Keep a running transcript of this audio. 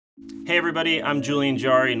Hey everybody, I'm Julien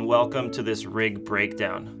Jarry and welcome to this rig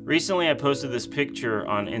breakdown. Recently I posted this picture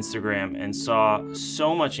on Instagram and saw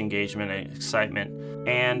so much engagement and excitement,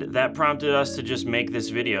 and that prompted us to just make this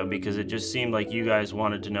video because it just seemed like you guys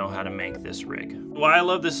wanted to know how to make this rig. Why I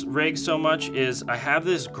love this rig so much is I have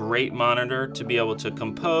this great monitor to be able to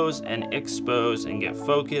compose and expose and get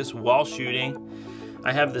focus while shooting.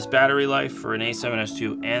 I have this battery life for an A7S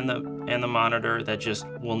II and the monitor that just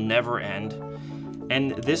will never end.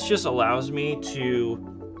 And this just allows me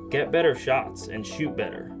to get better shots and shoot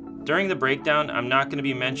better. During the breakdown, I'm not going to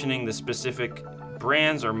be mentioning the specific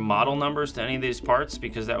brands or model numbers to any of these parts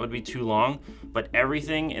because that would be too long, but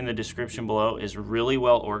everything in the description below is really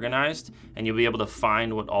well organized and you'll be able to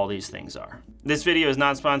find what all these things are. This video is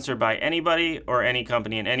not sponsored by anybody or any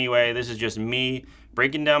company in any way. This is just me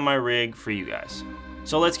breaking down my rig for you guys.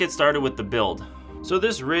 So let's get started with the build. So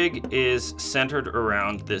this rig is centered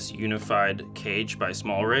around this unified cage by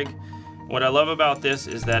Small Rig. What I love about this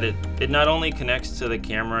is that it not only connects to the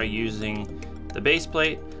camera using the base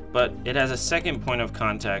plate, but it has a second point of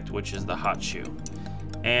contact, which is the hot shoe.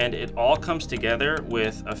 And it all comes together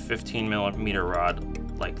with a 15mm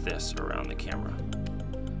rod like this around the camera.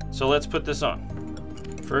 So let's put this on.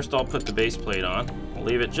 First I'll put the base plate on. I'll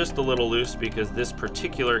leave it just a little loose because this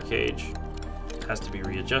particular cage has to be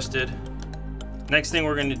readjusted. Next thing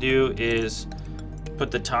we're going to do is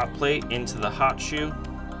put the top plate into the hot shoe,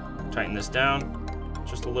 tighten this down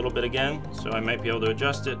just a little bit again, so I might be able to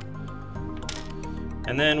adjust it.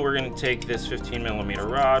 And then we're going to take this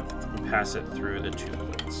 15mm rod and pass it through the two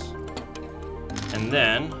plates. And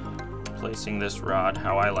then placing this rod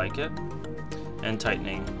how I like it and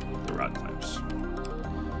tightening the rod clamps.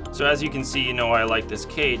 So as you can see, you know why I like this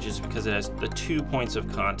cage is because it has the 2 points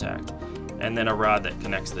of contact and then a rod that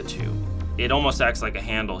connects the two. It almost acts like a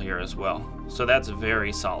handle here as well. So that's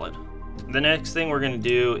very solid. The next thing we're going to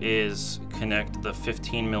do is connect the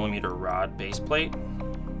 15mm rod base plate.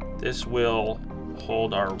 This will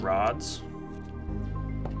hold our rods.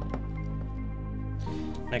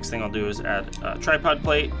 Next thing I'll do is add a tripod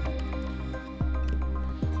plate.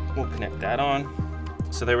 We'll connect that on.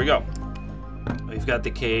 So there we go. We've got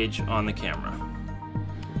the cage on the camera.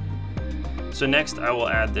 So next I will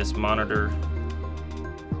add this monitor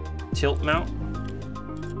tilt mount,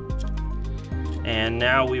 and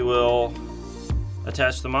now we will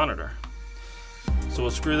attach the monitor. So we'll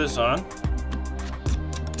screw this on.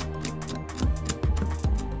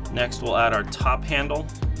 Next we'll add our top handle.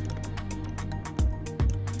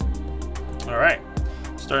 All right,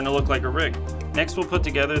 starting to look like a rig. Next we'll put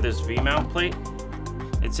together this V-mount plate.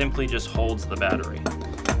 It simply just holds the battery,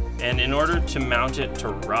 and in order to mount it to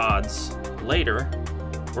rods later,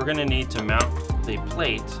 we're going to need to mount the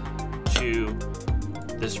plate to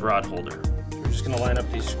this rod holder. We're just going to line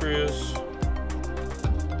up these screws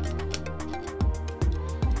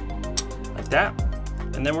like that,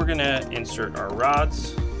 and then we're going to insert our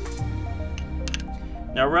rods.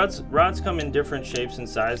 Now rods come in different shapes and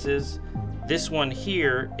sizes. This one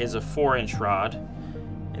here is a 4-inch rod,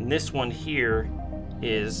 and this one here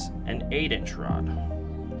is an 8-inch rod.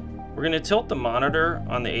 We're going to tilt the monitor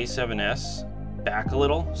on the A7S back a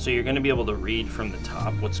little, so you're going to be able to read from the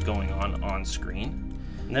top what's going on screen.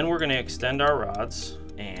 And then we're going to extend our rods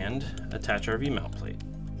and attach our V-mount plate.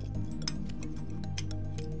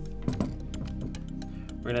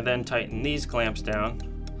 We're going to then tighten these clamps down,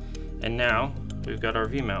 and now we've got our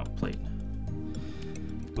V-mount plate.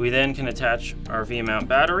 We then can attach our V-mount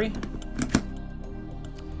battery,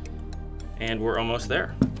 and we're almost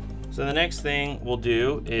there. So the next thing we'll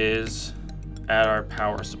do is add our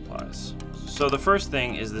power supplies. So the first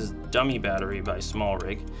thing is this dummy battery by Small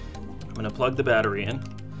Rig. I'm going to plug the battery in,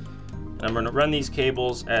 and I'm going to run these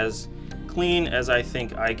cables as clean as I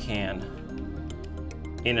think I can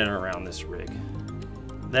in and around this rig.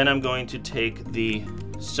 Then I'm going to take the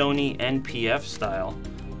Sony NPF style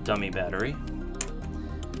dummy battery,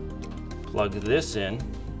 plug this in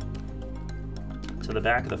to the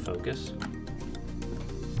back of the focus,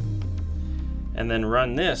 and then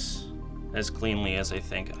run this as cleanly as I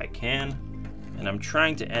think I can. And I'm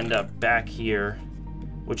trying to end up back here,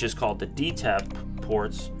 which is called the D-tab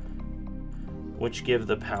ports, which give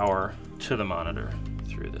the power to the monitor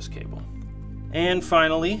through this cable. And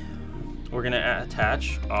finally, we're going to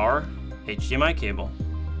attach our HDMI cable.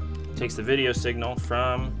 It takes the video signal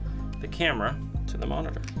from the camera to the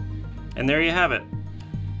monitor. And there you have it.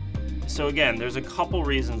 So again, there's a couple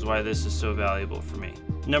reasons why this is so valuable for me.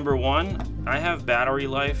 Number one, I have battery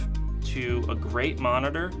life to a great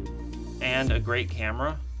monitor and a great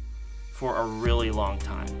camera for a really long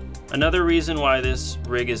time. Another reason why this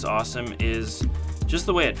rig is awesome is just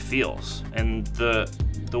the way it feels and the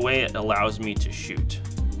the way it allows me to shoot.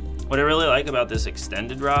 What I really like about this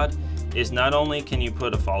extended rod is not only can you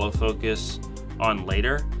put a follow focus on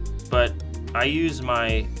later, but I use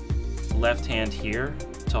my left hand here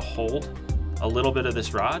to hold a little bit of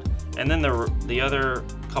this rod, and then the other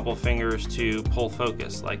couple fingers to pull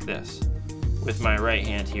focus like this with my right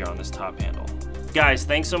hand here on this top handle. Guys,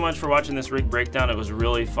 thanks so much for watching this rig breakdown. It was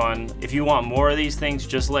really fun. If you want more of these things,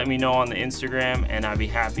 just let me know on the Instagram and I'd be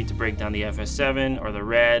happy to break down the FS7 or the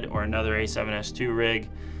Red or another A7S II rig.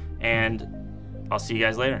 And I'll see you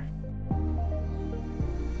guys later.